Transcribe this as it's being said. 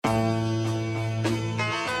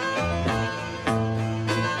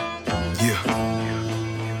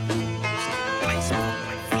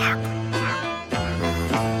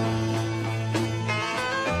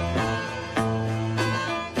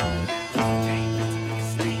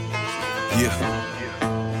Yeah.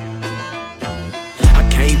 I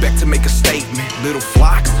came back to make a statement. Little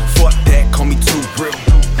flocks, fuck that, call me too real.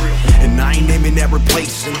 And I ain't aiming at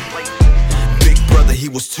replacing Big Brother, he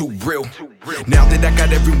was too real. Now that I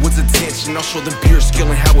got everyone's attention, I'll show them pure skill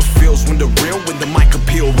and how it feels when the mic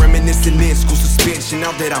appeal. Reminiscing in school suspension.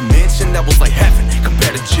 Now that I mentioned, that was like heaven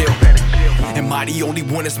compared to jail. Am I the only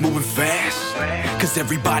one that's moving fast? Cause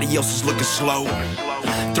everybody else is looking slow.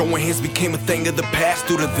 Throwing hands became a thing of the past.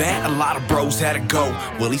 Due to that, a lot of bros had to go.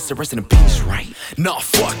 Well, at least the rest in peace, right? Nah,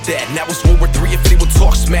 fuck that. Now it's World War III. If anyone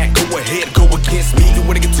talk smack, go ahead, go against me. You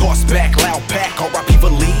wanna get tossed back, loud pack, R.I.P.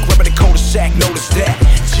 League. Grabbing the cold shack, notice that.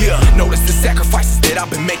 Yeah, notice the sacrifices that I've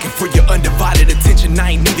been making for your undivided attention.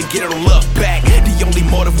 I ain't even getting a love back. The only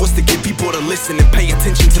motive was to get people to listen and pay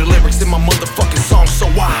attention to the lyrics in my motherfucking song. So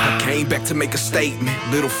I came back to make a statement.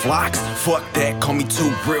 Little flocks, fuck that, call me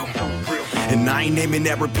too real. And I ain't aiming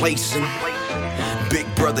at replacing Big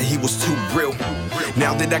Brother, he was too real.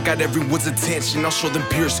 Now that I got everyone's attention, I'll show them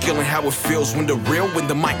pure skill and how it feels when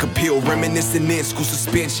the mic appeal. Reminiscing in school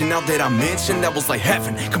suspension. Now that I mentioned, that was like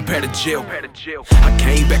heaven compared to jail. I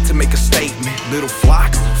came back to make a statement. Little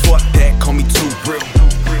flocks, fuck that, call me too real.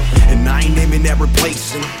 And I ain't aiming at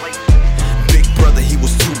replacing Big Brother, he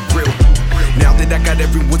was too real. Now that I got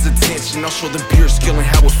everyone's attention, I'll show them pure skill and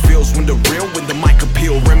how it feels when the mic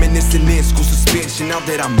appeal. Reminiscing in school suspension. Now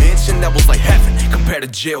that I mentioned, that was like heaven compared to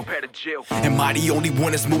jail. Am I the only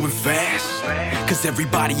one that's moving fast? Cause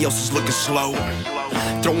everybody else is looking slow.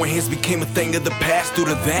 Throwing hands became a thing of the past. Due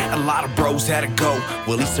to that, a lot of bros had to go.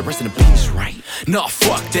 Well, at least the rest in peace, right? Nah,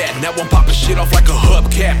 fuck that. Now I'm popping shit off like a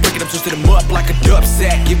hubcap, breaking up, twisting them up like a dub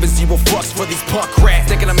sack. Giving zero fucks for these punk rats,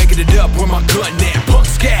 thinking I'm making it up where my gun at. Punk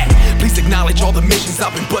scat. Please acknowledge all the missions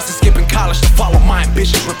I've been busting, skipping college to follow my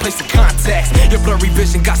ambitions, replacing contacts. Your blurry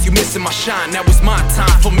vision got you missing my shine. Now it's my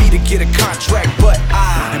time for me to get a contract, but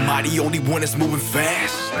am I the only one that's moving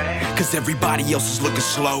fast? Cause everybody else is looking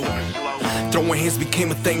slow. Throwing hands became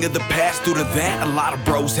a thing of the past. Due to that, a lot of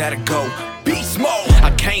bros had to go. Beast mode. I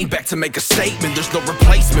came back to make a statement. There's no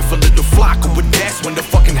replacement for little flock. But that's when the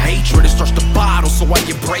fucking hatred, it starts to bottle. So I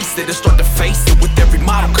embrace it and start to face it. With every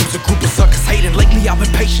model comes a group of suckers hating. Lately I've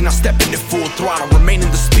been patient, I step in at full throttle, remaining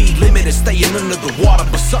the speed limit and staying under the water.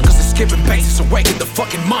 But suckers are skipping bases, awaken the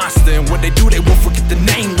fucking monster. And when they do, they won't forget the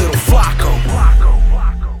name Little Flocko.